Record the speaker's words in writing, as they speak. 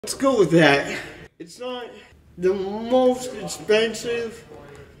Let's go with that. It's not the most expensive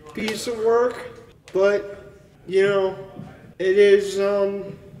piece of work, but you know, it is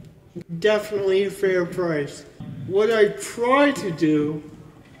definitely a fair price. What I try to do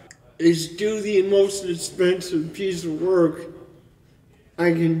is do the most expensive piece of work I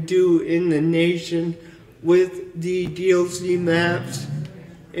can do in the nation with the DLC maps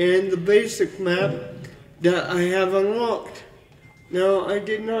and the basic map that I have unlocked. Now, I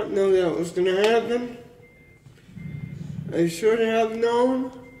did not know that was going to happen. I should have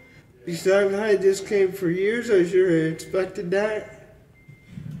known, because I've had this game for years. I should have expected that.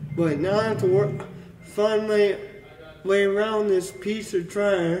 But now I have to find my way around this piece of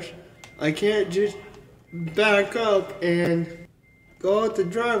trash. I can't just back up and go out the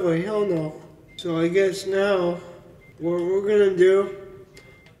driveway, hell no. So I guess now what we're gonna do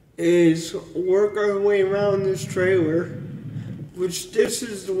is work our way around this trailer, which this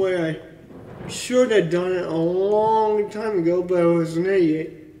is the way I should have done it a long time ago, but I was an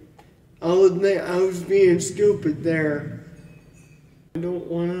idiot. I'll admit I was being stupid there. I don't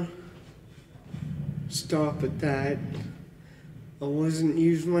wanna stop at that. I wasn't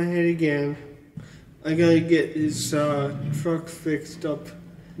using my head again. I gotta get this truck fixed up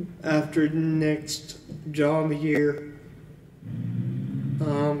after the next job here.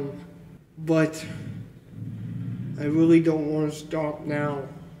 But I really don't want to stop now.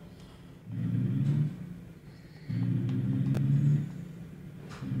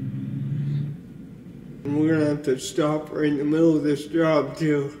 And we're gonna have to stop right in the middle of this job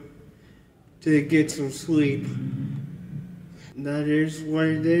too, to get some sleep. That is what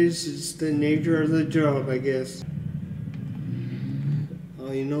it is. It's the nature of the job, I guess.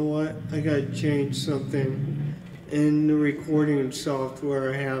 Oh, you know what? I gotta change something in the recording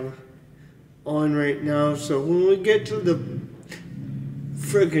software I have on right now. So when we get to the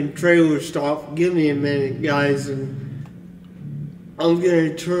freaking trailer stop, give me a minute, guys, and I'm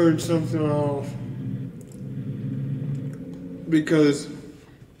gonna turn something off. Because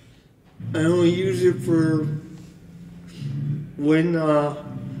I only use it for when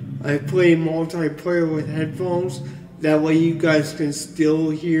I play multiplayer with headphones. That way you guys can still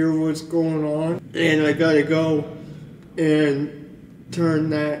hear what's going on. And I gotta go and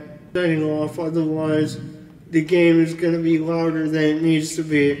turn that setting off, otherwise the game is gonna be louder than it needs to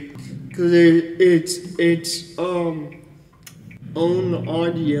be. Cause it's own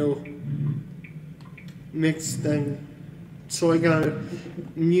audio mixed thing. So I gotta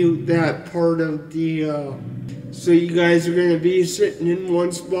mute that part of the, so you guys are gonna be sitting in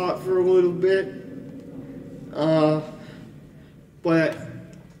one spot for a little bit. But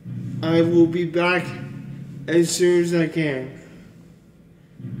I will be back as soon as I can.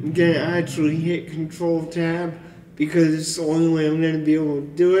 I'm gonna actually hit Control Tab because it's the only way I'm gonna be able to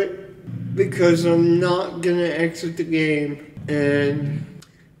do it. Because I'm not gonna exit the game and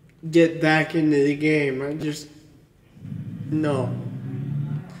get back into the game. I just, no.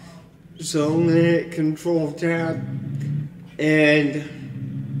 So I'm gonna hit Control Tab and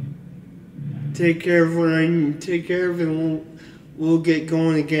take care of what I need to take care of, and we'll get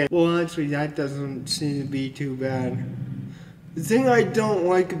going again. Well, actually, that doesn't seem to be too bad. The thing I don't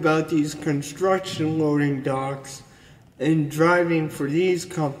like about these construction loading docks and driving for these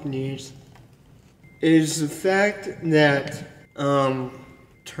companies is the fact that,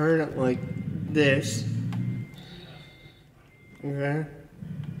 turn it like this, okay?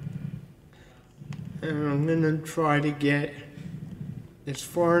 And I'm gonna try to get as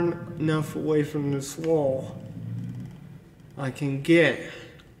far enough away from this wall I can get.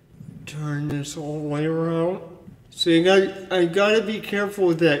 Turn this all the way around. So I gotta be careful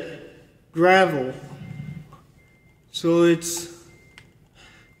with that gravel. So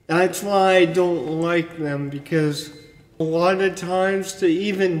that's why I don't like them, because a lot of times to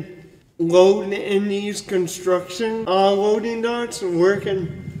even load in these construction loading docks and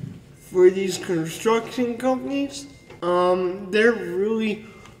working for these construction companies, they're really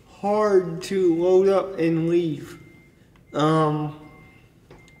hard to load up and leave. They're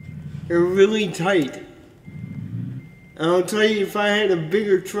really tight. I'll tell you, if I had a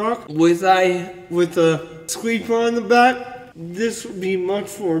bigger truck with a sweeper on the back, this would be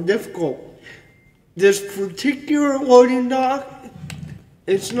much more difficult. This particular loading dock,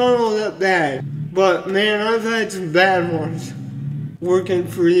 it's not all that bad. But man, I've had some bad ones working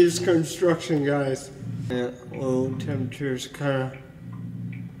for these construction guys. Yeah, low temperature is kind of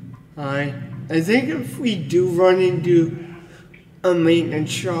high. I think if we do run into a maintenance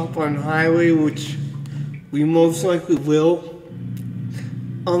shop on highway, which we most likely will,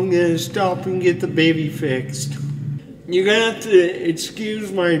 I'm gonna stop and get the baby fixed. you're gonna have to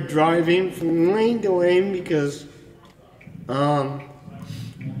excuse my driving from lane to lane because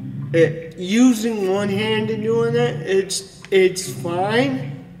using one hand and doing that, it's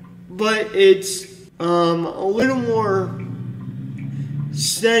fine, but it's a little more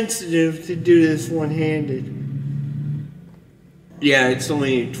sensitive to do this one-handed. Yeah, it's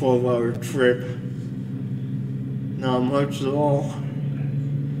only a 12-hour trip. Not much at all.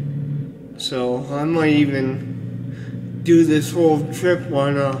 So I might even do this whole trip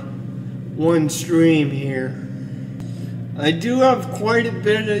on one stream here. I do have quite a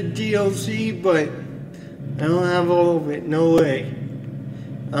bit of DLC, but I don't have all of it, no way.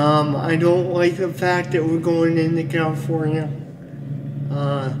 I don't like the fact that we're going into California.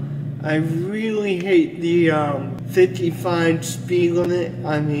 I really hate the 55 speed limit.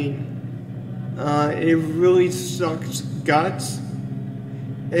 I mean, it really sucks guts.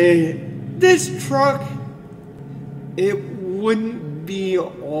 This truck, it wouldn't be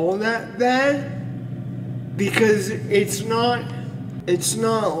all that bad because it's not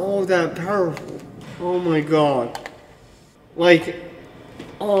all that powerful. Oh my god. Like,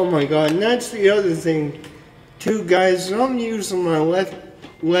 oh my god, and that's the other thing too, guys. I'm using my left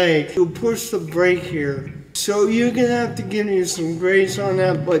leg to push the brake here. So you're gonna have to give me some grace on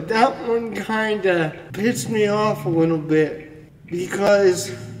that, but that one kinda pissed me off a little bit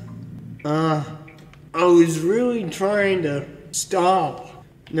because I was really trying to stop.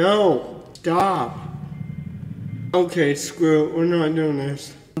 No, stop. Okay, screw it, we're not doing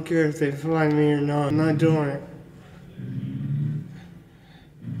this. I don't care if they find me or not, I'm not doing it.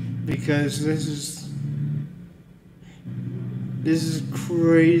 Because this is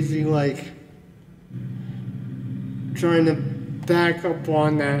crazy, like, trying to back up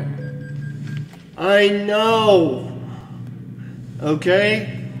on that. I know,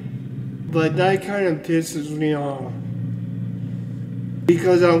 okay? But that kind of pisses me off.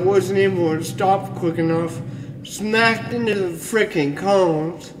 Because I wasn't able to stop quick enough, smacked into the frickin'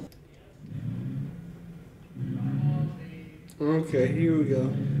 cones. Okay, here we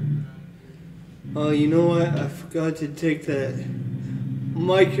go. Oh, you know what? I forgot to take that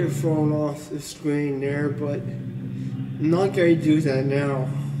microphone off the screen there, but I'm not gonna do that now.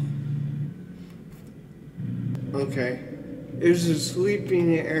 Okay. There's a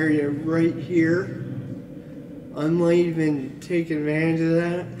sleeping area right here. I might even take advantage of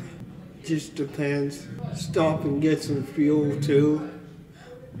that. Just depends. Stop and get some fuel too.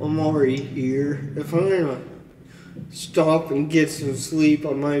 I'm already here. If I'm gonna stop and get some sleep,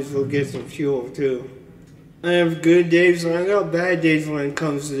 I might as well get some fuel too. I have good days and I got bad days when it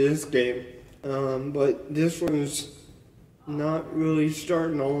comes to this game. But this one's not really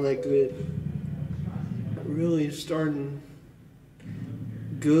starting all that good. Not really starting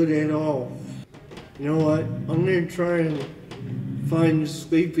good at all. You know what? I'm gonna try and find a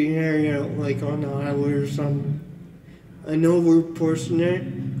sleeping area like on the highway or something. I know we're pushing it,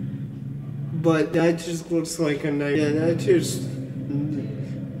 but that just looks like a night. Yeah,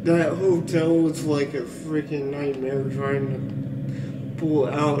 that hotel was like a freaking nightmare trying to pull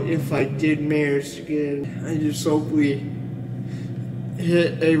out if I did manage to get in. I just hope we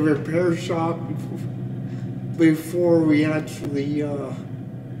hit a repair shop before we actually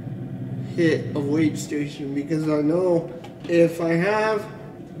hit a weight station, because I know if I have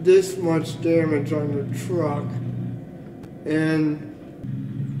this much damage on the truck and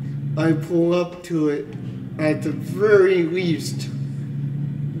I pull up to it, at the very least,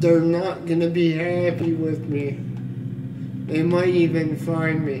 they're not gonna be happy with me. They might even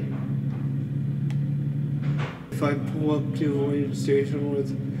fine me if I pull up to a weight station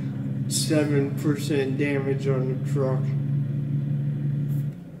with 7% damage on the truck.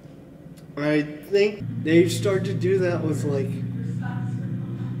 I think they start to do that with like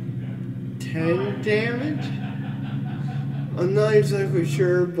 10 damage? I'm not exactly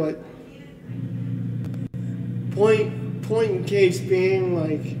sure, but point in case being,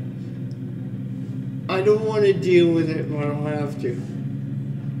 like, I don't want to deal with it when I don't have to.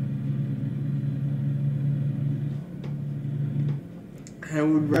 I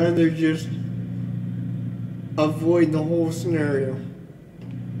would rather just avoid the whole scenario.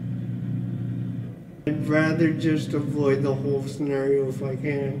 I'd rather just avoid the whole scenario if I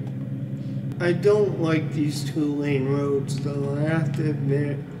can. I don't like these 2-lane roads though, I have to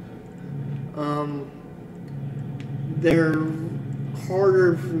admit. They're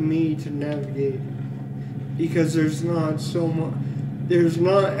harder for me to navigate because there's not as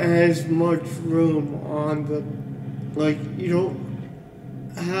much room on the, like, you don't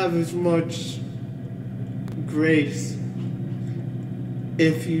have as much grace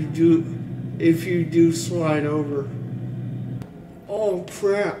if you do slide over. Oh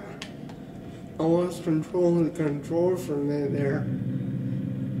crap. I lost control of the controller for a minute there.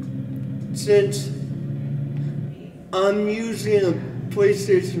 Since I'm using a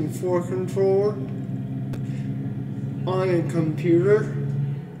PlayStation 4 controller on a computer,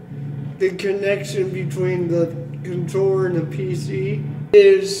 the connection between the controller and the PC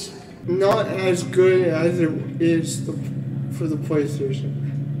is not as good as it is for the PlayStation.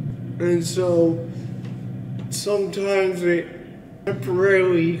 And so sometimes it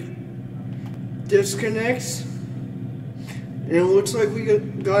temporarily disconnects. And it looks like we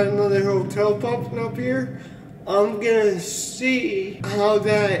got another hotel popping up here. I'm gonna see how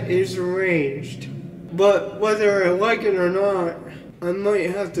that is arranged. But whether I like it or not, I might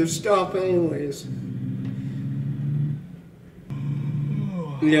have to stop anyways.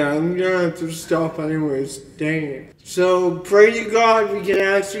 Yeah, I'm gonna have to stop anyways, dang it. So pray to God we can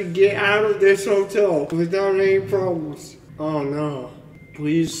actually get out of this hotel without any problems. Oh no.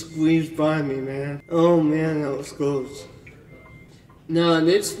 Please squeeze by me, man. Oh man, that was close. Nah,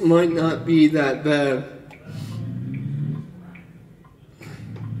 this might not be that bad.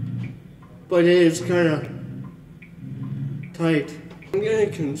 But it is kinda tight. I'm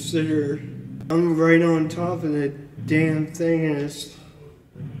gonna consider I'm right on top of the damn thing and it's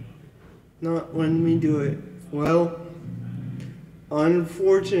not letting me do it. Well,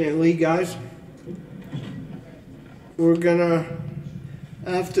 unfortunately, guys, we're gonna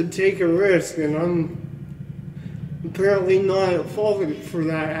have to take a risk, and I'm apparently not at fault for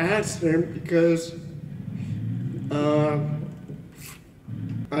that accident because I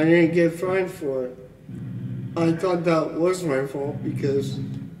didn't get fined for it. I thought that was my fault because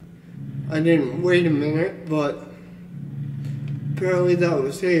I didn't wait a minute, but apparently that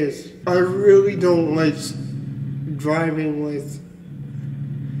was his. I really don't like driving with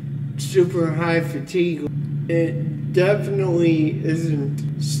super high fatigue. It definitely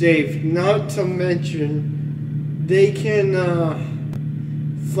isn't safe. Not to mention, they can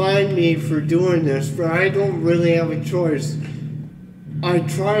fine me for doing this, but I don't really have a choice. I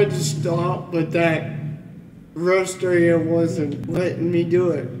tried to stop, but that rest area wasn't letting me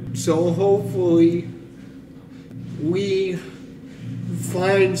do it. So hopefully we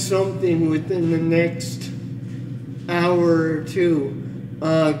find something within the next hour or two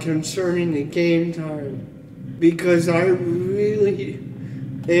concerning the game time. Because I really,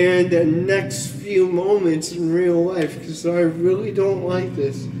 and the next few moments in real life, because I really don't like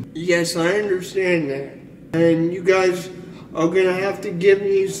this. Yes, I understand that. And you guys are gonna have to give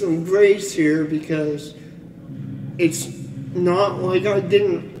me some grace here because it's not like I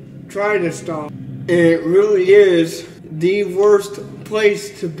didn't try to stop. And it really is the worst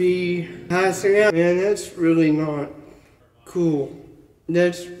place to be passing out. Man, that's really not cool.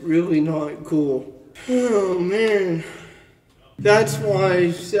 That's really not cool. Oh man. That's why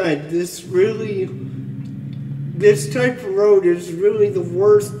I said this type of road is really the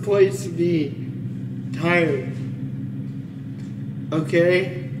worst place to be tired.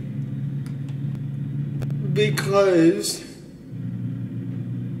 Okay? Because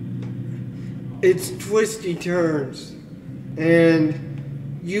it's twisty turns and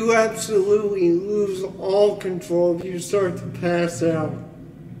you absolutely lose all control if you start to pass out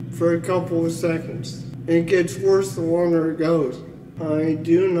for a couple of seconds. It gets worse the longer it goes. I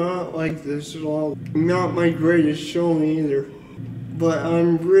do not like this at all. Not my greatest showing either. But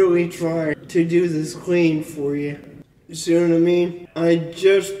I'm really trying to do this clean for you. You see what I mean? I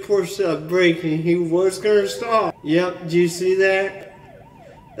just pushed that brake and he was gonna stop. Yep, do you see that?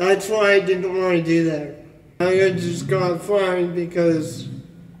 That's why I didn't want to do that. I just got fined because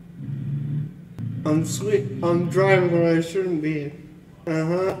I'm driving when I shouldn't be.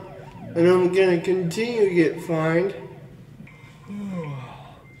 And I'm gonna continue to get fined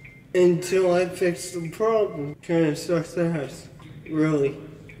until I fix the problem. Kinda sucks ass. Really.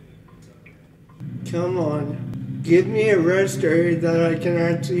 Come on. Give me a rest area that I can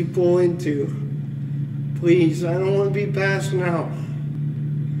actually pull into. Please, I don't want to be passing out.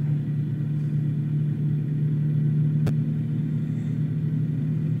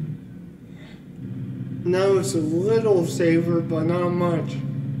 Now it's a little safer, but not much.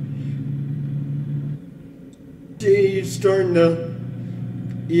 See, you're starting to...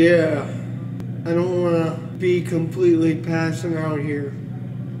 Yeah. I don't want to be completely passing out here.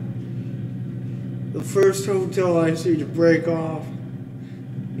 The first hotel I see to break off.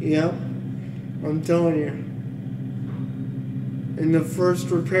 Yep. I'm telling you. And the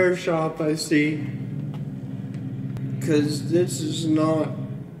first repair shop I see. Because this is not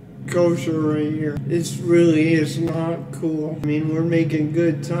kosher right here. This really is not cool. I mean, we're making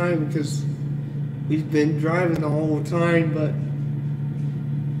good time because we've been driving the whole time, but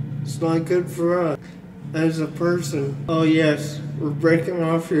It's not good for us as a person. Oh yes, we're breaking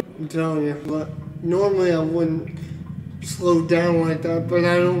off here. I'm telling you. But normally I wouldn't slow down like that, but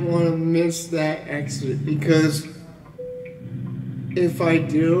I don't want to miss that exit, because if I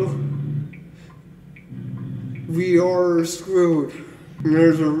do, we are screwed. And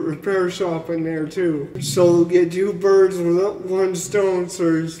there's a repair shop in there too. So we'll get two birds with one stone, so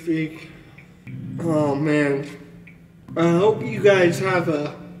to speak. Oh man. I hope you guys have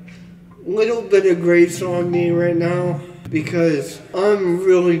a little bit of grace on me right now, because I'm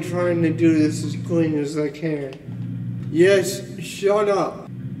really trying to do this as clean as I can. Yes, shut up.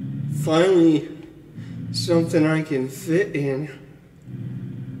 Finally, something I can fit in.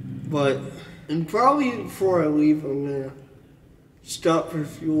 But, and probably before I leave, I'm gonna stop for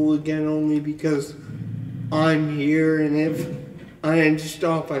fuel again, only because I'm here, and if I had to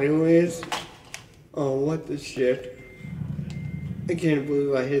stop anyways. Oh, what the shit. I can't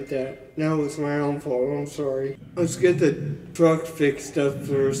believe I hit that. That was my own fault, I'm sorry. Let's get the truck fixed up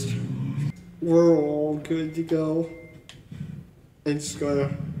first. We're all good to go. It's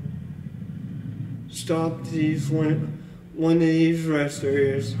gonna stop these one of these rest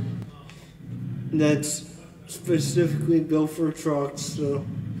areas that's specifically built for trucks, so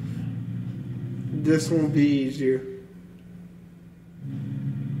this will be easier.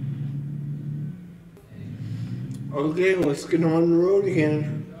 Okay, let's get on the road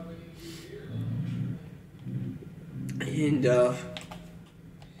again. And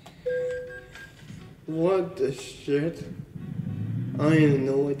what the shit? I don't even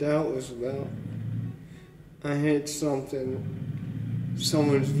know what that was about. I hit someone's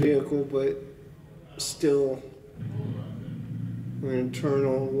vehicle, but still, I'm gonna turn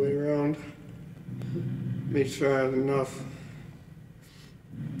all the way around. Make sure I have enough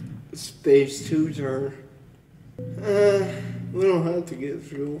space to turn. We don't have to get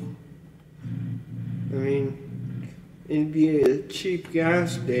fuel. I mean, it'd be a cheap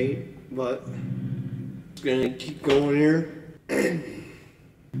gas date, but it's gonna keep going here.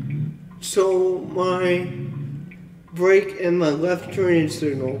 So my brake and my left turning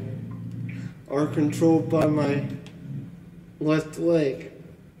signal are controlled by my left leg,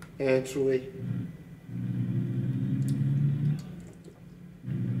 actually.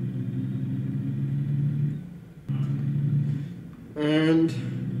 And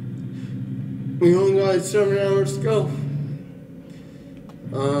we only got 7 hours to go.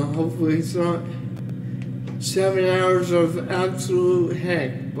 Hopefully it's not 7 hours of absolute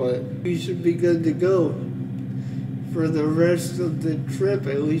heck, but we should be good to go for the rest of the trip,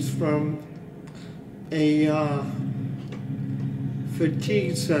 at least from a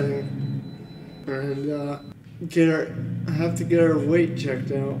fatigue setting. And I have to get our weight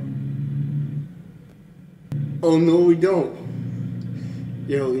checked out. Oh no, we don't.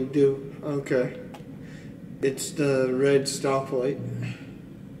 Yeah, we do. Okay. It's the red stoplight.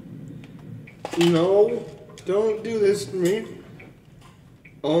 No, don't do this to me.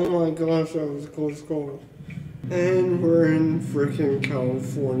 Oh my gosh, that was a close call. And we're in freaking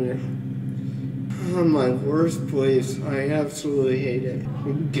California. My worst place. I absolutely hate it.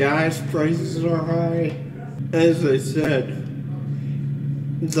 Gas prices are high. As I said,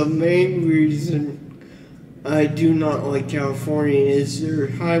 the main reason I do not like California is their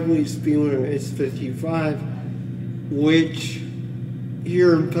highway speed limit is 55, which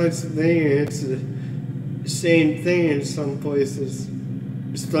here in Pennsylvania it's the same thing in some places,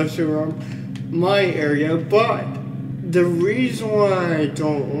 especially around my area. But the reason why I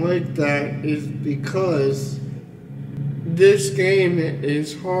don't like that is because this game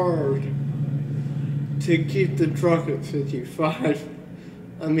is hard to keep the truck at 55.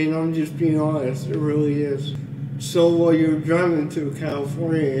 I mean, I'm just being honest, it really is. So while you're driving through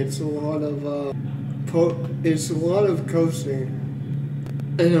California, it's a lot of coasting.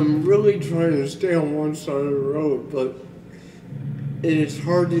 And I'm really trying to stay on one side of the road, but it is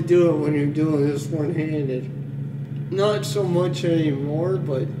hard to do it when you're doing this one-handed. Not so much anymore,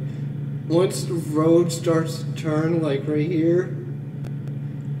 but once the road starts to turn, like right here,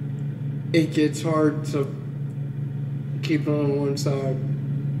 it gets hard to keep it on one side.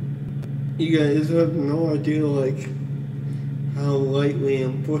 You guys have no idea, like, how lightly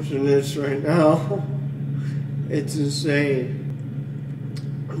I'm pushing this right now. It's insane.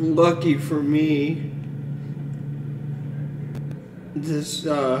 Lucky for me, this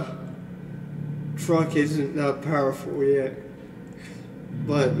truck isn't that powerful yet.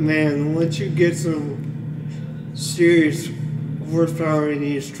 But man, once you get some serious horsepower in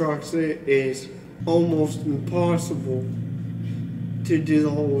these trucks, it is almost impossible to do the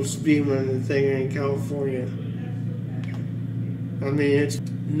whole speed limit thing in California. I mean,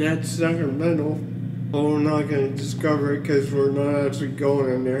 And that's Sacramento. But we're not going to discover it because we're not actually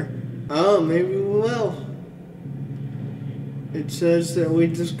going in there. Oh, maybe we will. It says that we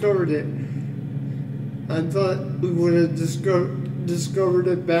discovered it. I thought we would have discovered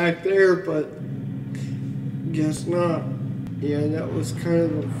it back there, but guess not. Yeah, that was kind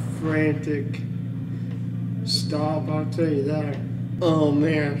of a frantic stop, I'll tell you that. Oh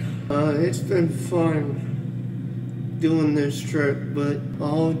man, it's been fun doing this trip, but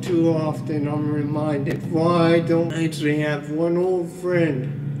all too often I'm reminded why I don't actually have one old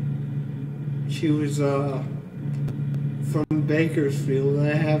friend. She was from Bakersfield.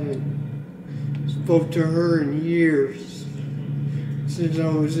 I haven't spoke to her in years, since I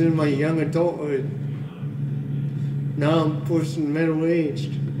was in my young adulthood. Now I'm pushing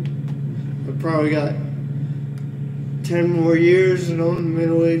middle-aged. I probably got 10 more years and I'm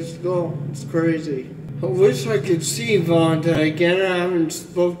middle-aged still. It's crazy. I wish I could see Vonda again. I haven't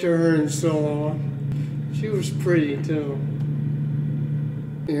spoke to her in so long. She was pretty too.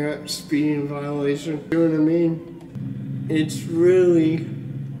 Yeah, speeding violation. You know what I mean? It's really,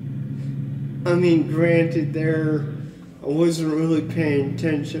 I mean, granted there, I wasn't really paying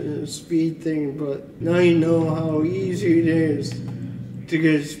attention to the speed thing, but now you know how easy it is to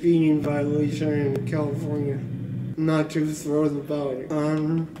get a speeding violation in California. I'm not too thrilled about it.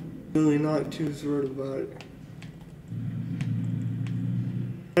 I'm really not too thrilled about it.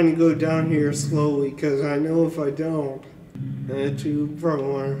 I'm trying to go down here slowly because I know if I don't, you probably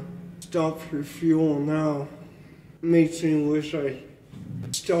want to stop for fuel now. Makes me wish I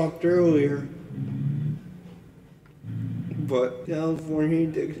stopped earlier. But California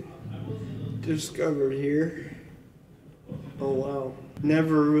discovered here. Oh wow.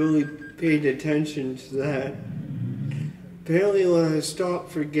 Never really paid attention to that. Apparently when I stop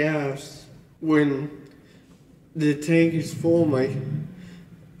for gas, when the tank is full, my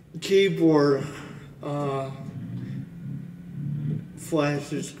keyboard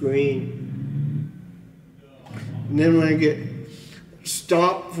flashes green. And then when I get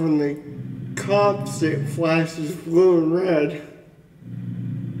stopped from the cops, it flashes blue and red.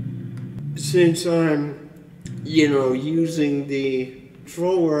 Since I'm, using the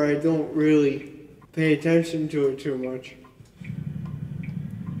controller, I don't really pay attention to it too much.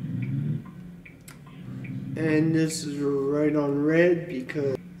 And this is right on red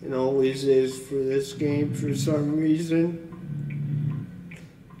because it always is for this game for some reason.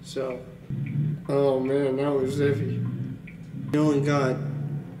 So, oh man, that was iffy. We only got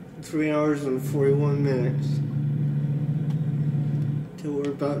 3 hours and 41 minutes till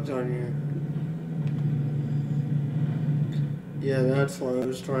we're about done here. Yeah, that's why I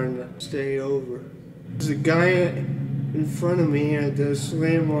was trying to stay over. There's a guy in front of me had to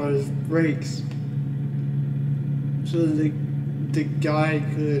slam on his brakes so the guy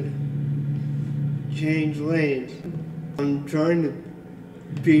could change lanes. I'm trying to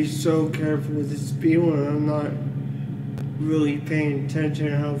be so careful with the speed when I'm not really paying attention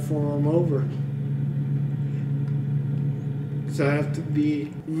to how far I'm over. Because I have to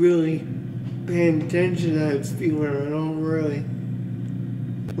be really paying attention to that speed when I don't really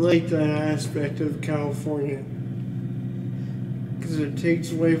like that aspect of California. Because it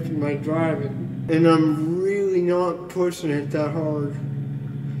takes away from my driving. And I'm really not pushing it that hard.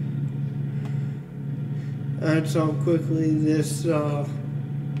 That's how quickly this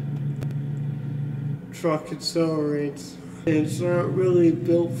truck accelerates. It's not really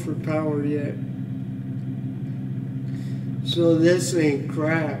built for power yet. So this ain't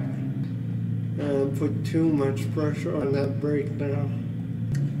crap. Put too much pressure on that brake now.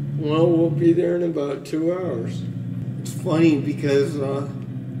 Well, we'll be there in about 2 hours. It's funny because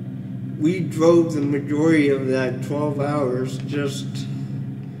we drove the majority of that 12 hours just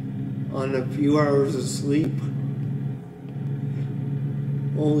on a few hours of sleep.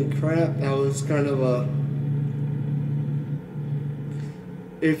 Holy crap, that was kind of a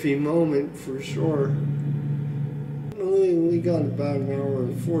iffy moment for sure. We got about an hour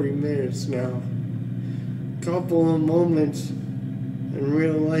and 40 minutes now. Couple of moments in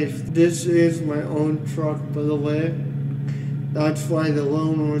real life. This is my own truck, by the way. That's why the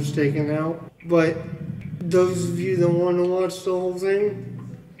loan was taken out. But those of you that want to watch the whole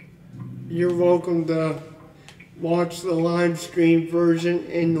thing, you're welcome to watch the live stream version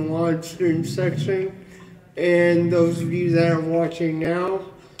in the live stream section. And those of you that are watching now,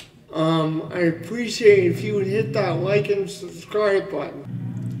 I appreciate if you would hit that like and subscribe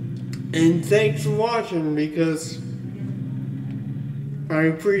button. And thanks for watching because I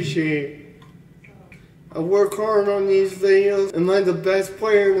appreciate it. I work hard on these videos. Am I the best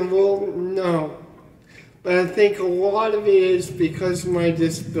player in the world? No. but I think a lot of it is because of my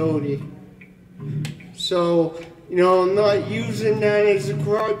disability. So, I'm not using that as a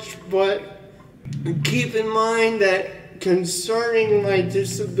crutch, but keep in mind that concerning my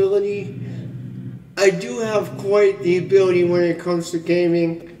disability, I do have quite the ability when it comes to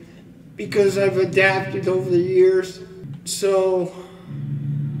gaming because I've adapted over the years. So,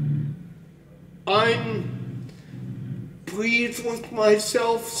 I'm pleased with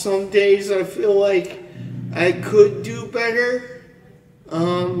myself. Some days I feel like I could do better.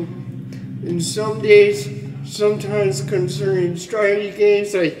 And some days, sometimes concerning strategy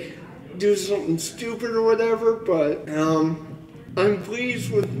games, I do something stupid or whatever, but I'm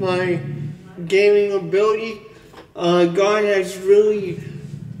pleased with my gaming ability. God has really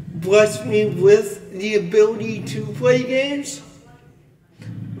blessed me with the ability to play games.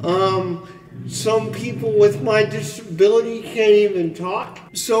 Some people with my disability can't even talk.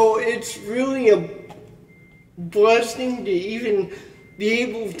 So it's really a blessing to even be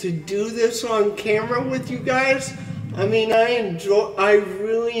able to do this on camera with you guys. I mean, I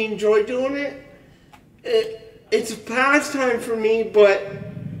really enjoy doing it. It's a pastime for me, but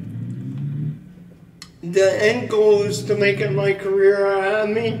the end goal is to make it my career. I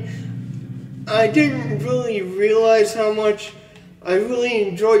mean, I didn't really realize how much I really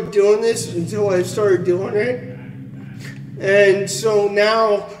enjoyed doing this until I started doing it. And so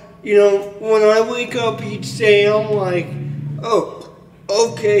now, when I wake up each day, I'm like, oh,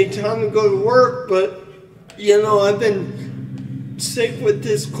 okay, time to go to work. But, I've been sick with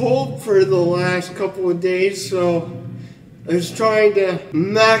this cold for the last couple of days, so I was trying to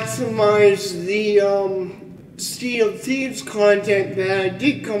maximize the Sea of Thieves content that I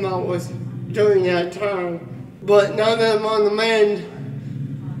did come out with during that time. But now that I'm on the mend,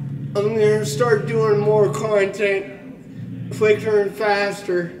 I'm going to start doing more content quicker and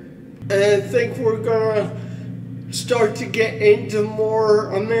faster. And I think we're going to start to get into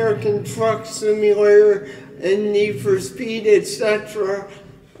more American Truck Simulator and Need for Speed, etc.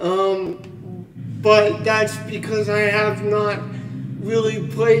 But that's because I have not really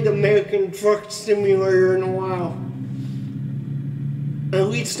played American Truck Simulator in a while. At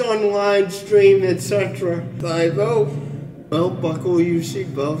least on live stream, etc. 5-0. Well, buckle your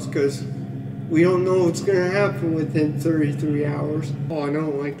seatbelts, because we don't know what's going to happen within 33 hours. Oh, I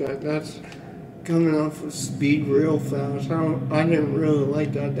don't like that. That's coming off of speed real fast. I didn't really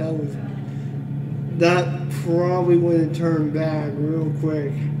like that. That probably would have turned back real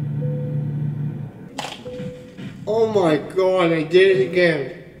quick. Oh my god, I did it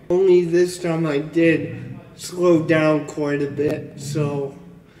again. Only this time I did slow down quite a bit, so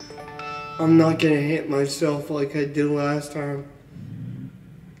I'm not gonna hit myself like I did last time.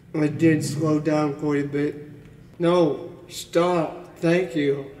 I did slow down quite a bit. No, stop, thank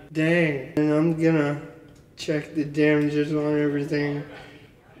you. Dang. And I'm gonna check the damages on everything.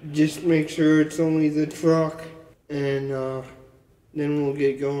 Just make sure it's only the truck, and then we'll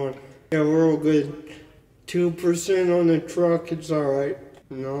get going. Yeah, we're all good. 2% on the truck, it's alright.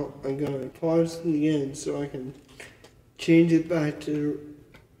 No, I'm gonna pause again so I can change it back to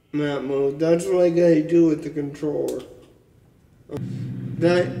map mode. That's what I gotta do with the controller.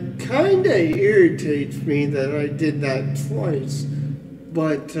 That kinda irritates me that I did that twice,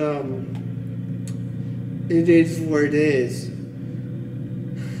 but it is what it is.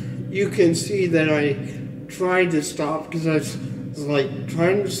 You can see that I tried to stop because I was like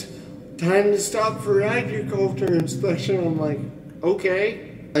time to stop for agriculture inspection. I'm like, okay.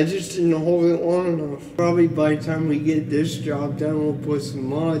 I just didn't hold it long enough. Probably by the time we get this job done, we'll put some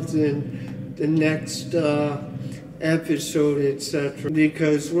mods in the next episode, etc.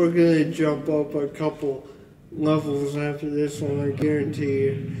 Because we're gonna jump up a couple levels after this one, I guarantee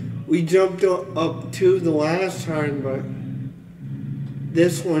you. We jumped up 2 the last time, but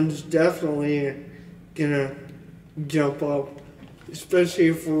this one's definitely gonna jump up, especially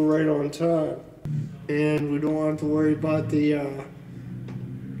if we're right on time. And we don't have to worry about the,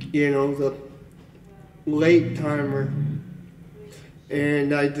 the late timer.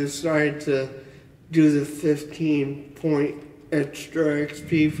 And I decided to do the 15-point extra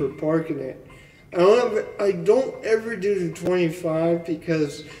XP for parking it. I don't ever do the 25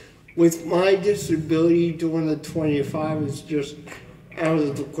 because with my disability, doing the 25 is just out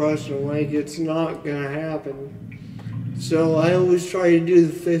of the question. Like, it's not gonna happen. So I always try to do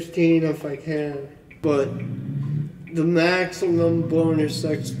the 15 if I can. But the maximum bonus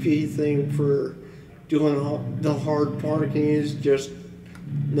XP thing for doing the hard parking is just,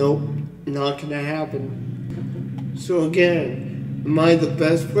 nope, not gonna happen. So again, am I the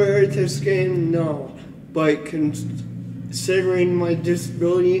best player at this game? No. But considering my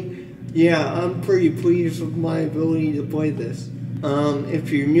disability, yeah, I'm pretty pleased with my ability to play this.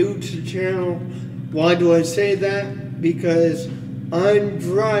 If you're new to the channel, why do I say that? Because I'm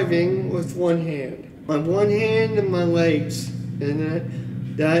driving with one hand. My one hand and my legs.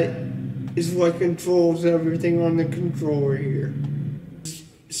 And that is what controls everything on the controller here.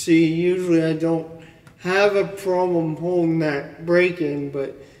 See, usually I don't have a problem holding that brake in,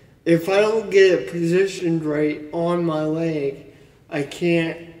 but if I don't get it positioned right on my leg, I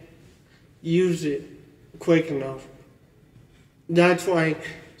can't use it quick enough. That's why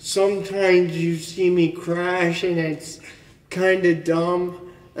sometimes you see me crash and it's kind of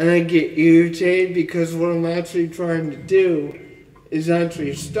dumb and I get irritated because what I'm actually trying to do is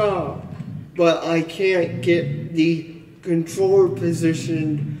actually stop, but I can't get the controller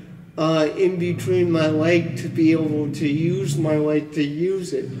positioned in between my leg to be able to use my leg to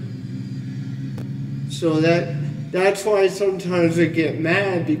use it. So that's why sometimes I get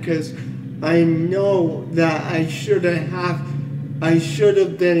mad, because I know that I should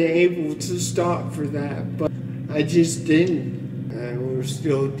have been able to stop for that, but I just didn't. And we're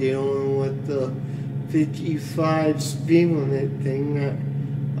still dealing with the 55 speed limit thing that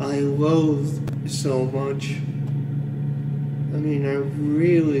I loathe so much. I mean, I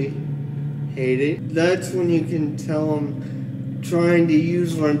really hate it. That's when you can tell I'm trying to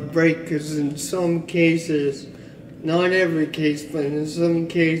use my brake, because in some cases, not every case, but in some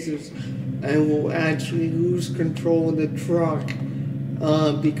cases, I will actually lose control of the truck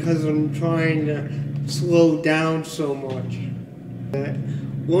because I'm trying to slow down so much.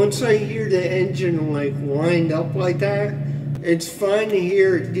 Once I hear the engine like wind up like that, it's fine to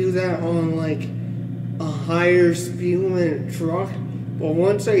hear it do that on like a higher speed limit truck. But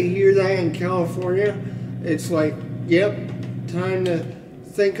once I hear that in California, it's like, yep, time to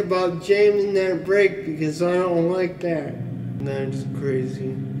think about jamming that brake, because I don't like that. That's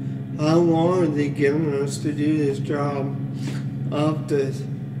crazy. How long are they giving us to do this job? I'll have to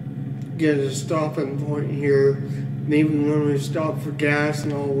get a stopping point here. Maybe when we stop for gas,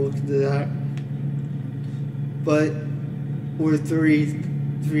 and I'll look into that. But we're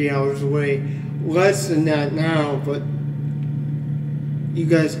three hours away. Less than that now, but you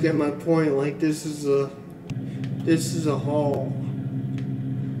guys get my point. Like, this is a haul.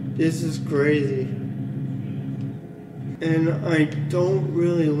 This is crazy. And I don't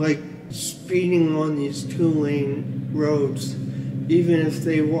really like speeding on these 2-lane roads, even if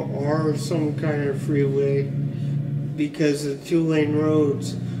they are some kind of freeway, because the 2-lane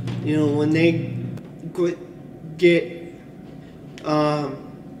roads, you know, when they get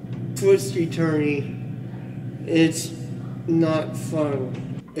twisty turny, it's not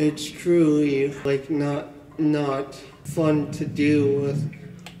fun. It's truly like not fun to deal with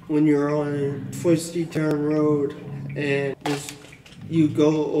when you're on a twisty turn road and you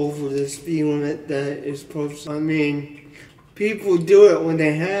go over the speed limit that is posted. I mean, people do it when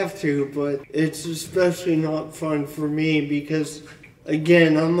they have to, but it's especially not fun for me because,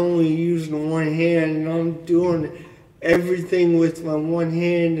 again, I'm only using one hand and I'm doing everything with my one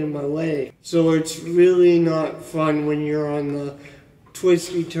hand and my leg. So it's really not fun when you're on the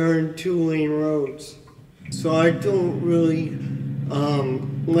twisty turn 2-lane roads. So I don't really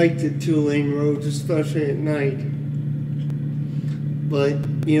like the 2-lane roads, especially at night. But,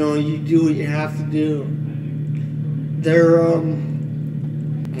 you know, you do what you have to do. They're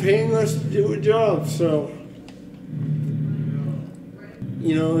paying us to do a job, so,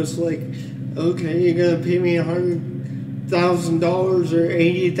 you know, it's like, okay, you're gonna pay me $100,000 or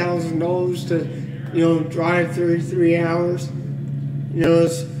 $80,000 to, you know, drive 33 hours. You know,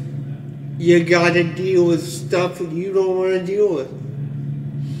 you gotta deal with stuff that you don't want to deal with.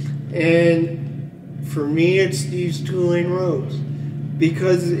 And for me, it's these 2-lane roads,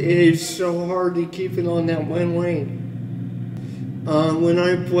 because it is so hard to keep it on that one lane. When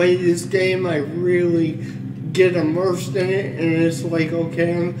I play this game, I really get immersed in it, and it's like,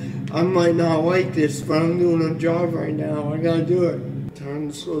 okay, I might not like this, but I'm doing a job right now. I gotta do it. Time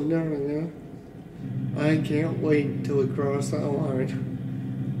to slow down, yeah? I can't wait until we cross that line.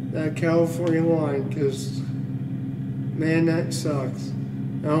 That California line, because, man, that sucks.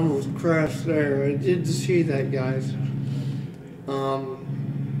 I almost crashed there. I did see that, guys.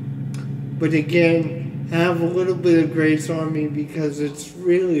 But again, have a little bit of grace on me, because it's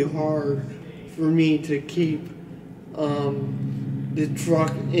really hard for me to keep the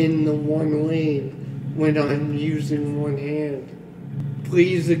truck in the one lane when I'm using one hand.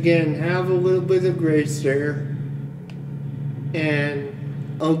 Please, again, have a little bit of grace there,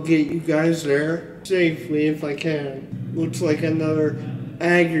 and I'll get you guys there safely if I can. Looks like another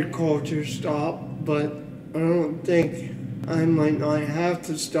agriculture stop, but I don't think I might not have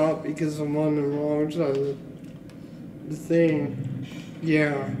to stop because I'm on the wrong side of the thing.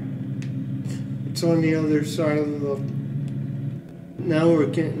 Yeah, it's on the other side of the... Now we're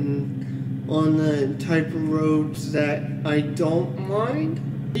getting on the type of roads that I don't mind.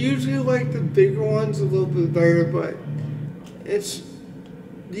 I usually like the bigger ones a little bit better, but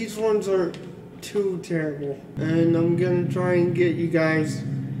these ones aren't too terrible. And I'm gonna try and get you guys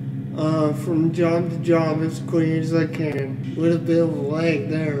from job to job as clean as I can. A little bit of a lag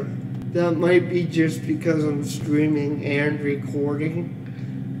there. That might be just because I'm streaming and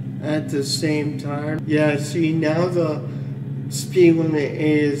recording at the same time. Yeah, see, now the speed limit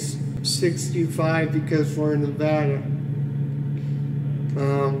is 65 because we're in Nevada.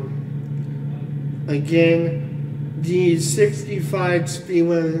 Again, the 65 speed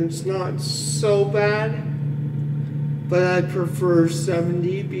limit is not so bad, but I prefer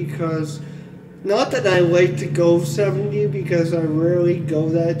 70 because, not that I like to go 70 because I rarely go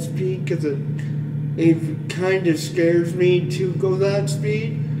that speed because it kind of scares me to go that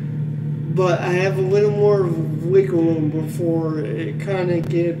speed, but I have a little more wiggle room before it kind of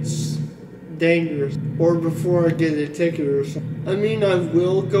gets dangerous or before I get a ticket or something. I mean, I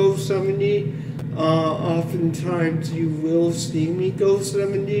will go 70. Oftentimes you will see me go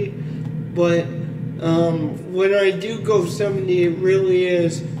 70, but when I do go 70, it really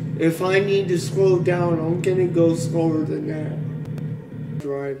is, if I need to slow down, I'm gonna go slower than that.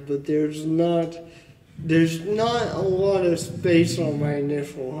 Right, but there's not a lot of space on my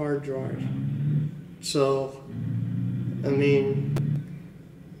initial hard drive. So, I mean,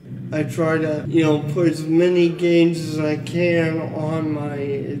 I try to, put as many games as I can on my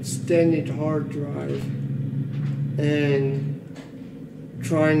extended hard drive and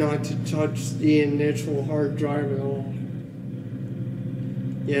try not to touch the initial hard drive at all.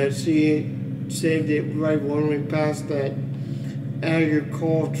 Yeah, see, it saved it right when we passed that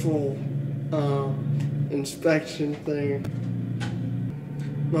agricultural inspection thing.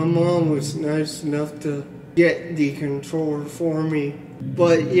 My mom was nice enough to get the controller for me.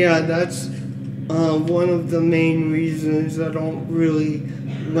 But yeah, that's one of the main reasons I don't really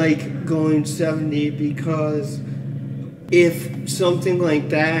like going 70, because if something like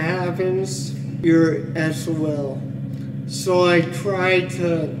that happens, you're SOL. So I try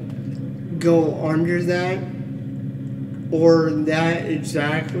to go under that, or that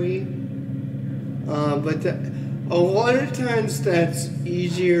exactly. But a lot of times that's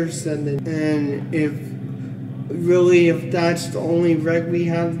easier said than done. And if that's the only wreck we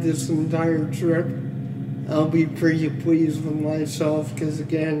have this entire trip, I'll be pretty pleased with myself, because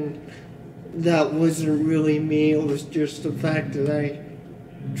again, that wasn't really me. It was just the fact that I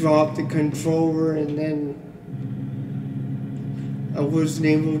dropped the controller and then I wasn't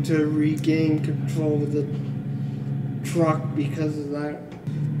able to regain control of the truck because of that.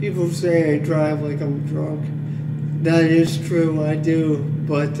 People say I drive like I'm drunk. That is true, I do,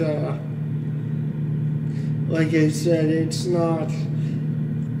 but like I said, it's not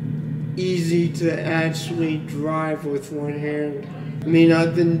easy to actually drive with one hand. I mean,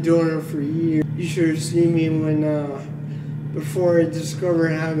 I've been doing it for years. You should have seen me when, before I discovered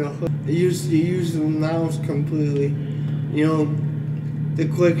how to hook. I used to use the mouse completely. The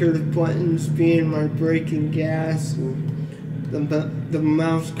clicker buttons being my brake and gas, and the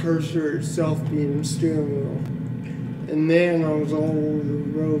mouse cursor itself being the steering wheel. And man, I was all over the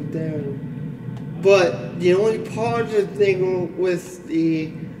road then. But the only positive thing with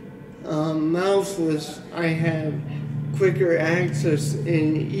the mouse was I had quicker access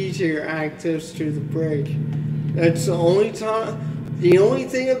and easier access to the brake. That's the only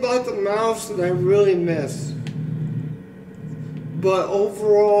thing about the mouse that I really miss. But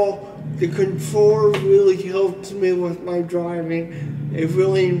overall, the controller really helps me with my driving. It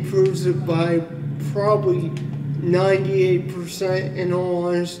really improves it by probably 98% in all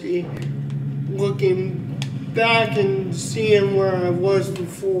honesty. Looking back and seeing where I was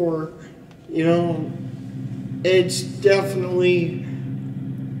before, it's definitely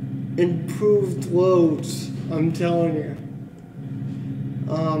improved loads, I'm telling you.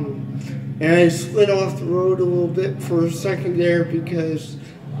 And I slid off the road a little bit for a second there because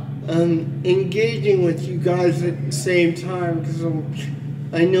I'm engaging with you guys at the same time, because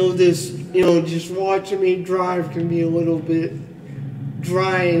I know this, just watching me drive can be a little bit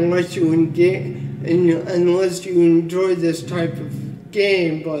dry unless you unless you enjoy this type of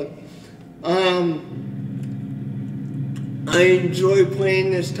game, but I enjoy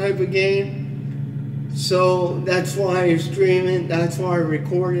playing this type of game, so that's why I stream it, that's why I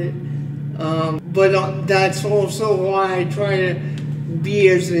record it, but that's also why I try to be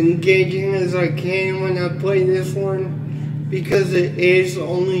as engaging as I can when I play this one, because it is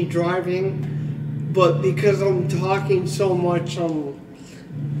only driving, but because I'm talking so much, I'm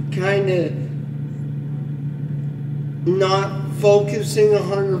kind of not focusing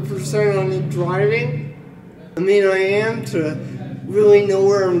 100% on the driving. I mean, I am to really know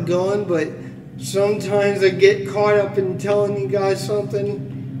where I'm going, but sometimes I get caught up in telling you guys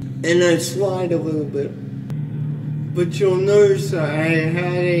something and I slide a little bit. But you'll notice that I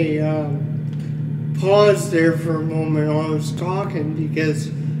had a pause there for a moment while I was talking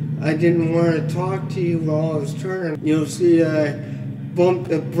because I didn't want to talk to you while I was turning. You'll see I bumped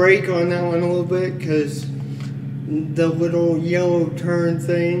the brake on that one a little bit because the little yellow turn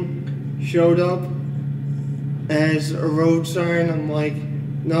thing showed up as a road sign. I'm like,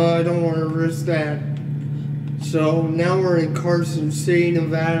 no, I don't want to risk that. So now we're in Carson City,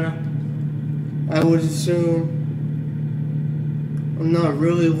 Nevada. I would assume. I'm not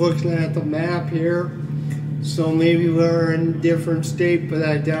really looking at the map here, so maybe we're in a different state, but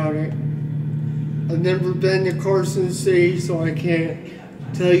I doubt it. I've never been to Carson City, so I can't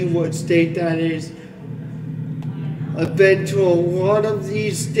tell you what state that is. I've been to a lot of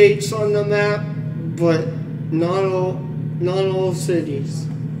these states on the map, but not all cities.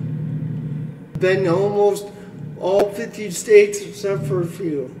 I've been to almost all 50 states except for a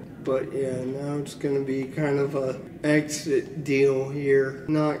few. But yeah, now it's going to be kind of a exit deal here.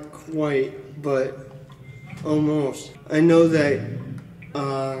 Not quite, but almost. I know that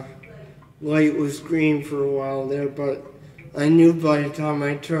light was green for a while there, but I knew by the time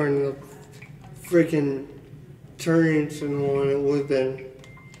I turned the freaking turning signal on, it would have been.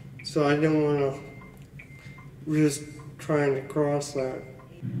 So I didn't want to risk trying to cross that.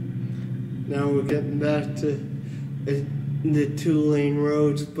 Now we're getting back to the 2-lane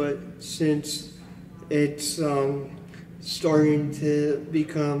roads, but since it's starting to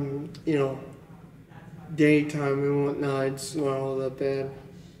become, daytime and whatnot, it's not all that bad.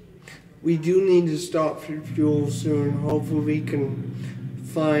 We do need to stop for fuel soon. Hopefully we can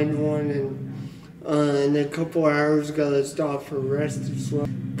find one, and in a couple hours gotta stop for rest as well.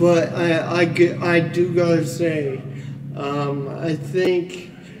 But I do gotta say, I think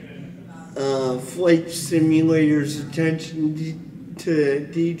Flight Simulator's attention to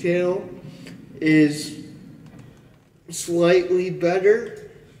detail is slightly better,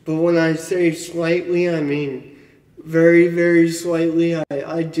 but when I say slightly, I mean very, very slightly.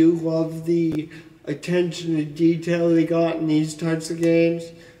 I do love the attention to detail they got in these types of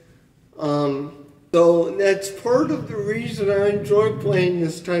games. So that's part of the reason I enjoy playing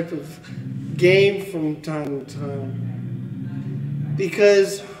this type of game from time to time,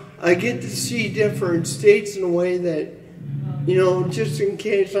 because I get to see different states in a way that, just in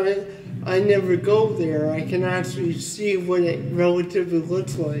case I never go there, I can actually see what it relatively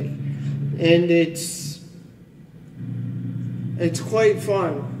looks like. And it's quite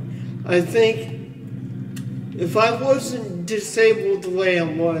fun. I think if I wasn't disabled the way I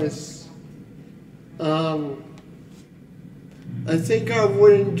was, I think I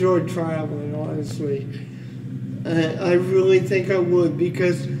would enjoy traveling, honestly. I really think I would,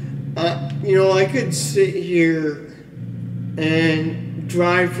 because I could sit here and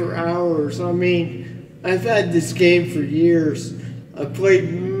drive for hours. I mean, I've had this game for years. I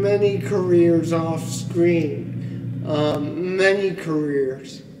played many careers off screen, many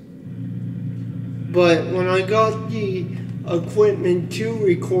careers. But when I got the equipment to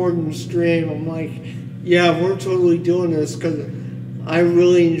record and stream, I'm like, yeah, we're totally doing this because I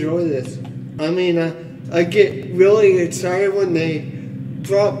really enjoy this. I mean, I get really excited when they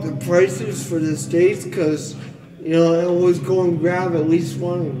drop the prices for the states because, I always go and grab at least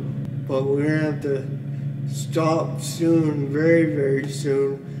one of them. But we're going to have to stop soon, very, very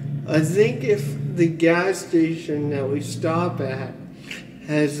soon. I think if the gas station that we stop at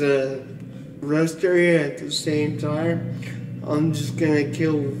has a rest area at the same time, I'm just going to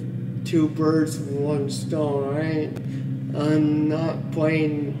kill 2 birds with 1 stone. I'm not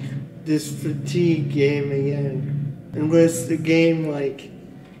playing this fatigue game again. Unless the game,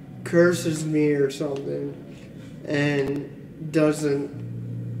 curses me or something and doesn't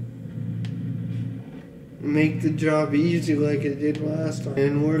make the job easy like it did last time.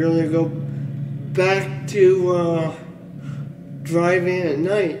 And we're going to go back to driving at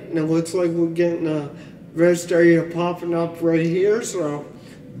night. And it looks like we're getting a rest area popping up right here. So,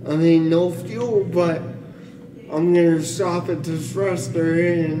 no fuel, but I'm going to stop at this rest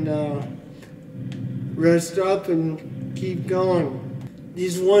area and rest up and keep going.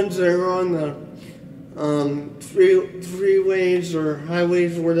 These ones that are on the freeways or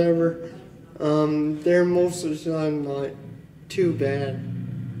highways or whatever, they're most of the time not too bad.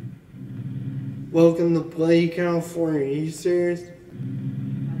 Welcome to Bloody California. Are you serious?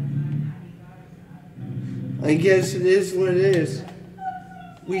 I guess it is what it is.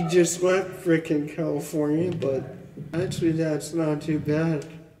 We just left frickin' California, but actually that's not too bad.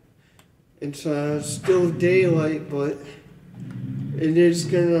 It's still daylight, but it is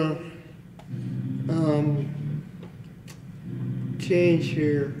gonna change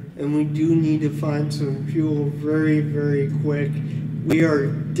here. And we do need to find some fuel very, very quick. We are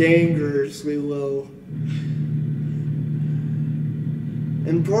dangerously low.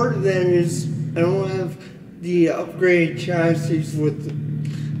 And part of that is I don't have the upgrade chassis with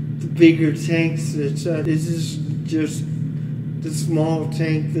the bigger tanks. This is just the small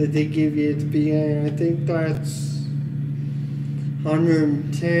tank that they give you at the beginning. I think that's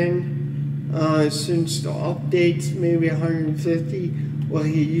 110. Since the updates, maybe 150. What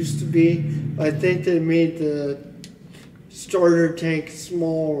he used to be. I think they made the starter tank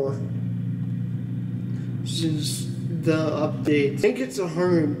smaller since the update. I think it's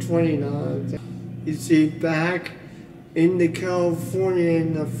 120 now. You see, back into California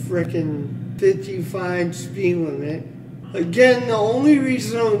in the frickin' 55 speed limit. Again, the only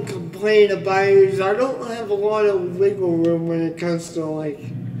reason I'm complaining about it is I don't have a lot of wiggle room when it comes to like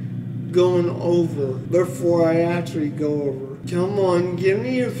going over before I actually go over. Come on, give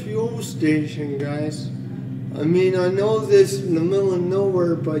me a fuel station, guys. I mean, I know this in the middle of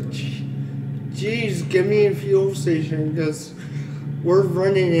nowhere, but geez, give me a fuel station because we're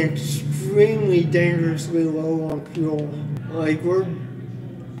running extremely dangerously low on fuel. Like, we're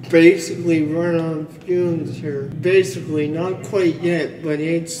basically running on fumes here. Basically, not quite yet, but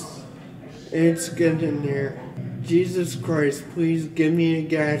it's getting there. Jesus Christ, please give me a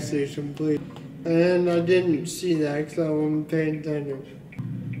gas station, please. And I didn't see that because I wasn't paying attention.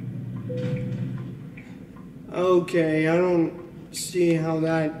 Okay, I don't see how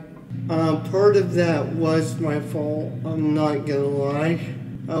that... part of that was my fault, I'm not gonna lie.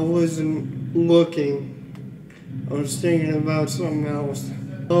 I wasn't looking. I was thinking about something else.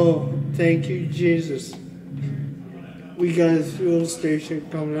 Oh, thank you, Jesus. We got a fuel station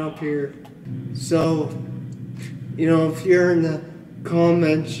coming up here. So, you know, if you're in the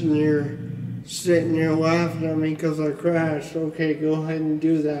comments and you're sitting there laughing at me because I crashed, okay, go ahead and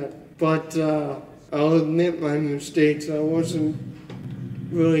do that. But I'll admit my mistakes. I wasn't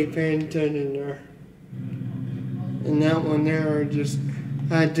really paying attention there. And that one there, I just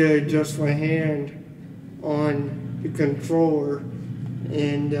had to adjust my hand on the controller.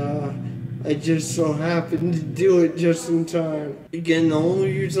 And I just so happened to do it just in time. Again, the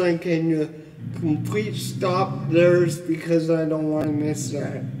only reason I can do a complete stop there is because I don't want to miss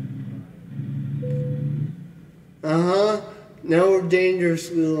that. Now we're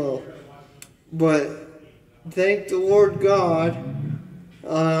dangerously low. But thank the Lord God,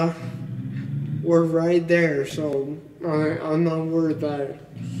 we're right there, so I'm not worried about it.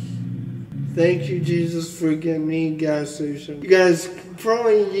 Thank you, Jesus, for giving me a gas station. You guys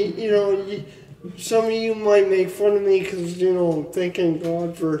probably, you know, some of you might make fun of me because, you know, I'm thanking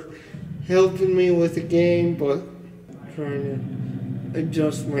God for helping me with the game, but I'm trying to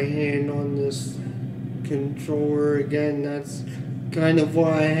adjust my hand on this controller again. That's kind of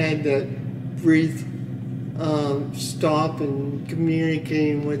why I had to breathe, stop and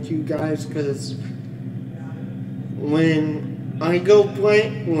communicating with you guys, because when I go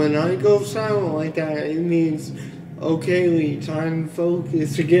blank, when I go silent like that, it means, okay, Lee, time to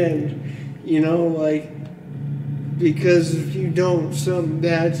focus again. You know, like, because if you don't, something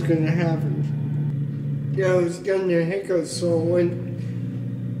bad's gonna happen. Yeah, I was getting the hiccups, so I went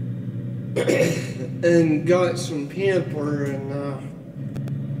and got some peanut butter, and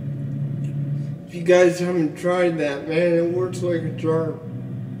if you guys haven't tried that, man, it works like a charm.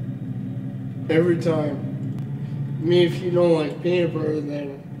 Every time. I mean, if you don't like peanut butter,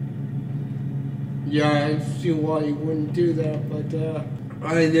 then yeah, I see why you wouldn't do that, but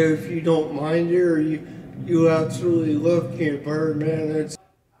either if you don't mind it or you absolutely love peanut butter, man, it's,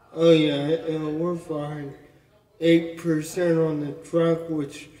 oh yeah, we're fine. 8% on the truck,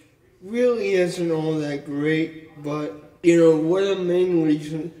 which really isn't all that great, but you know, what I'm mainly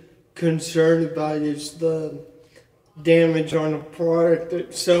concerned about is the damage on the product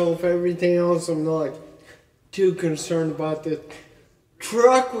itself. Everything else I'm not too concerned about. The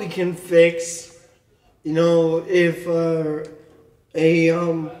truck we can fix, you know, if a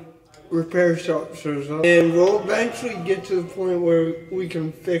repair shop shows up, and we'll eventually get to the point where we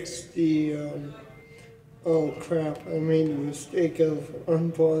can fix the oh crap, I made the mistake of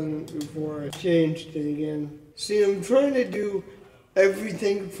unplugging it before I changed it again. See, I'm trying to do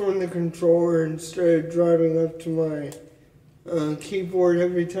everything from the controller instead of driving up to my keyboard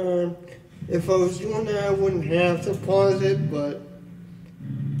every time. If I was doing that, I wouldn't have to pause it, but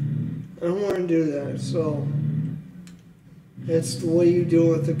I don't want to do that, so that's the way you deal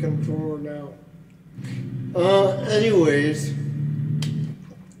with the controller now. Anyways,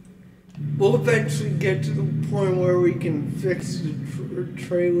 we'll eventually get to the point where we can fix the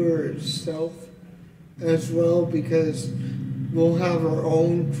trailer itself as well, because we'll have our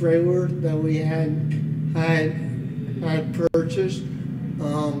own trailer that we had purchased.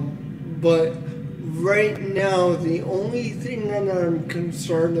 But right now, the only thing that I'm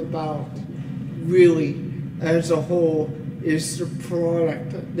concerned about, really, as a whole, is the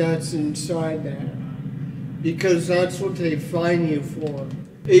product that's inside that. Because that's what they fine you for.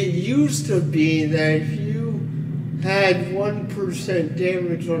 It used to be that if you had 1%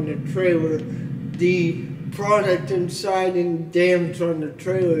 damage on the trailer, the product inside and damage on the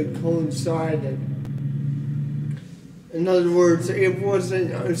trailer coincided. In other words, it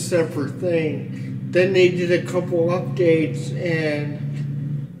wasn't a separate thing. Then they did a couple updates and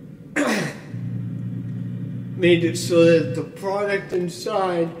made it so that the product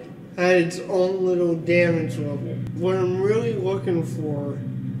inside had its own little damage level. What I'm really looking for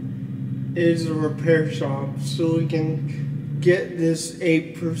is a repair shop so we can get this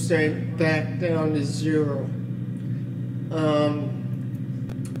 8% back down to 0.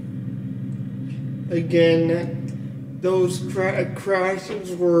 Again, those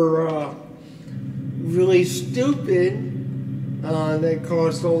crashes were really stupid. That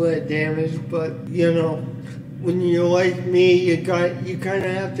caused all that damage, but you know, when you're like me, you kind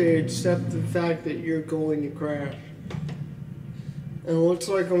of have to accept the fact that you're going to crash. And it looks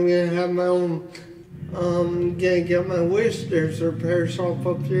like I'm gonna have my own. Gonna get my wish. There's a repair shop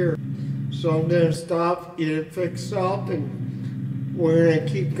up here, so I'm gonna stop, get it fixed up, and we're gonna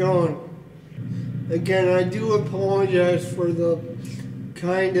keep going. Again, I do apologize for the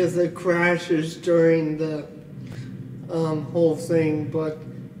crashes during the whole thing, but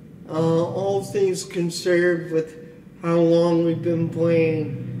all things considered, with how long we've been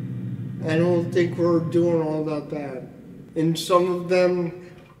playing, I don't think we're doing all that bad. And some of them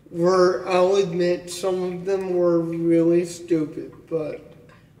were, I'll admit, some of them were really stupid, but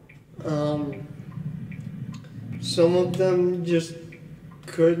some of them just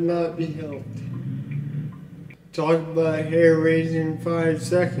could not be helped. Talk about hair raising in 5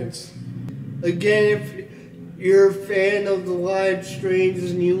 seconds. Again, if you're a fan of the live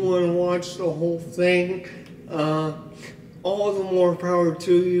streams and you want to watch the whole thing, all the more power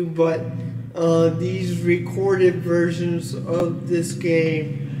to you, but these recorded versions of this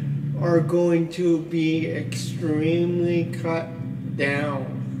game are going to be extremely cut down,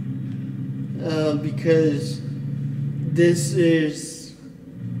 because this is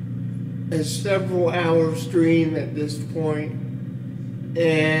a several hour stream at this point,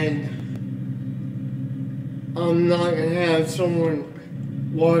 and I'm not gonna have someone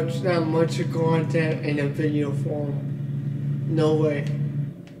watch that much of content in a video form. No way.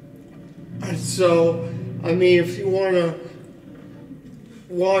 So, I mean, if you wanna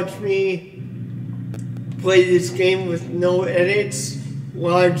watch me play this game with no edits,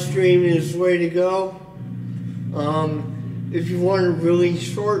 live stream is the way to go. If you want a really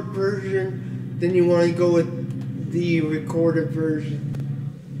short version, then you want to go with the recorded version.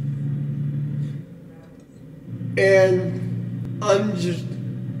 And I'm just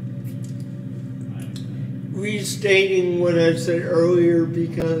restating what I said earlier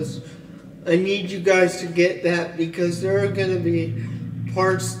because I need you guys to get that, because there are going to be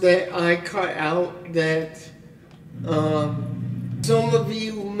parts that I cut out that some of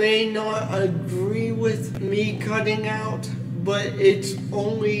you may not agree with me cutting out, but it's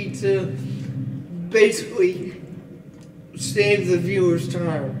only to basically save the viewer's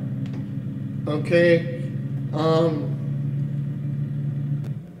time. Okay?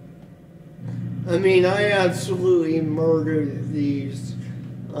 I mean, I absolutely murdered these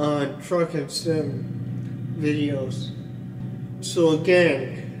truck and sim videos. So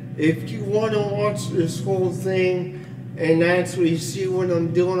again, if you want to watch this whole thing and actually see what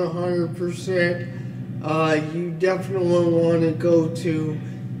I'm doing 100%, you definitely want to go to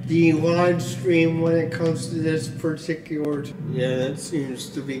the live stream when it comes to this particular. Yeah, that seems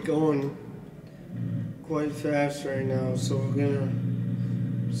to be going quite fast right now, so we're gonna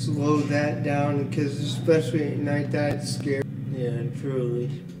slow that down, because especially at night that's scary. Yeah, truly.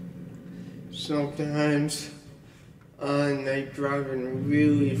 Sometimes night driving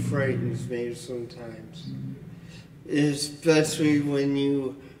really frightens me sometimes. Especially when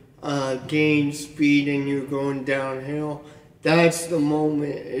you gain speed and you're going downhill. That's the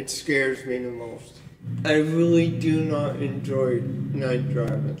moment it scares me the most. I really do not enjoy night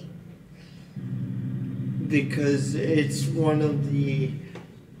driving. because it's one of the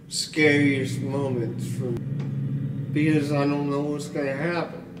scariest moments for me, because I don't know what's going to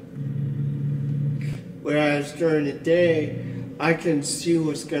happen. Whereas during the day, I can see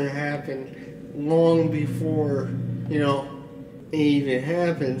what's going to happen long before, it even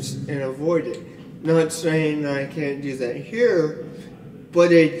happens and avoid it. Not saying that I can't do that here,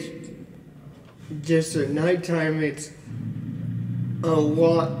 but it's just at nighttime, it's a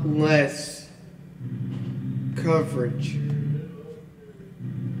lot less coverage.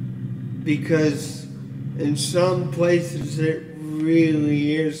 Because in some places it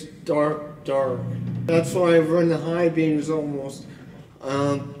really is dark. That's why I run the high beams almost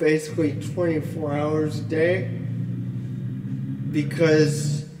basically 24 hours a day,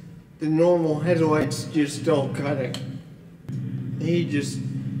 because the normal headlights just don't cut it.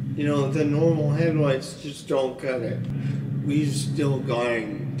 The normal headlights just don't cut it. We've still got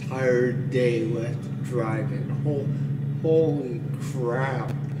an entire day left driving. Holy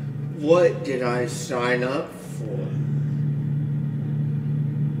crap. What did I sign up for?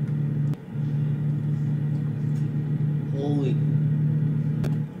 Holy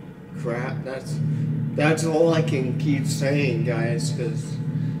crap, that's all I can keep saying, guys, because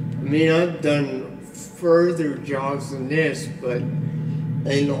I've done further jobs than this, but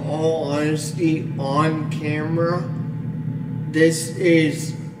in all honesty, on camera, this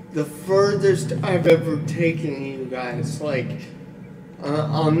is the furthest I've ever taken you guys.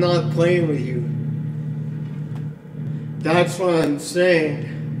 I'm not playing with you. That's what I'm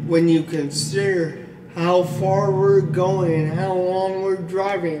saying. When you consider how far we're going and how long we're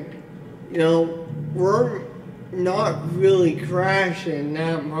driving, we're not really crashing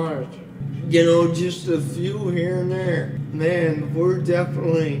that much. Just a few here and there. Man, we're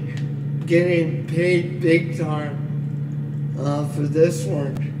definitely getting paid big time for this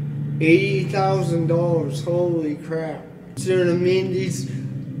one. $80,000, holy crap. See what I mean? These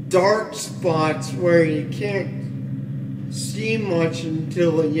dark spots where you can't see much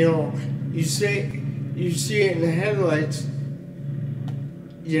until, you see it in the headlights,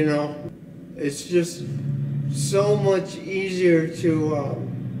 it's just so much easier to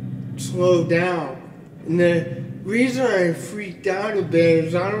slow down. And the reason I freaked out a bit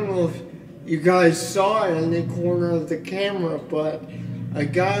is, I don't know if you guys saw it in the corner of the camera, but a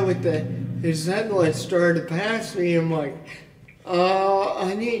guy with his headlights started to pass me. I'm like,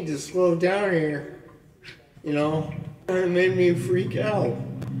 I need to slow down here, and it made me freak out.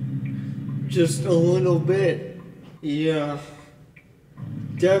 Just a little bit. Yeah.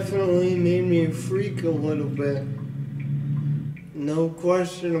 Definitely made me freak a little bit. No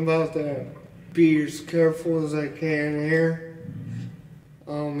question about that. Be as careful as I can here.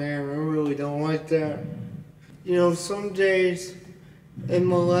 Oh man, I really don't like that. Some days in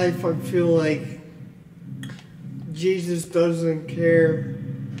my life I feel like Jesus doesn't care.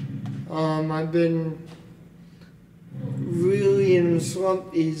 I've been really in a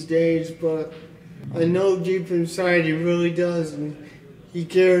slump these days, but I know deep inside He really does, and He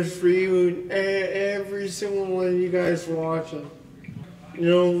cares for you and every single one of you guys watching.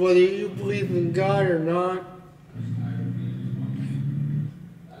 Whether you believe in God or not,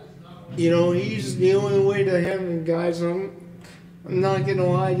 He's the only way to heaven, guys. I'm not gonna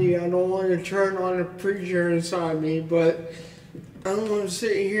lie to you. I don't want to turn on a preacher inside me, but I don't want to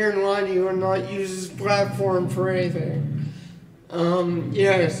sit here and lie to you and not use this platform for anything.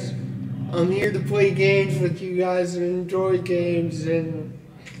 Yes, I'm here to play games with you guys and enjoy games and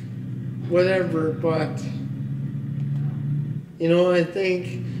whatever, but I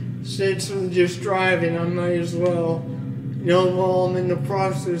think since I'm just driving, I might as well, while I'm in the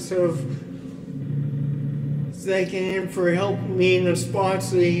process of thanking Him for helping me in the spots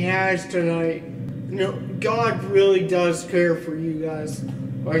that He has tonight. God really does care for you guys.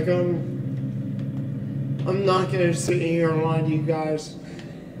 I'm not gonna sit here and lie to you guys.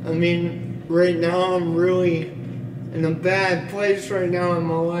 Right now I'm really in a bad place right now in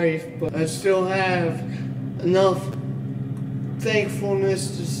my life, but I still have enough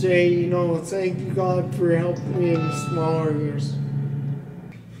thankfulness to say, thank you, God, for helping me in the smaller years.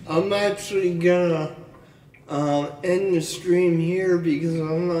 I'm actually gonna end the stream here because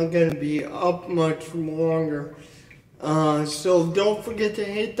I'm not gonna be up much longer. So don't forget to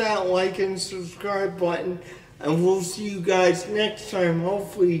hit that like and subscribe button, and we'll see you guys next time.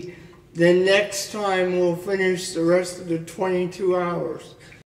 Hopefully the next time we'll finish the rest of the 22 hours.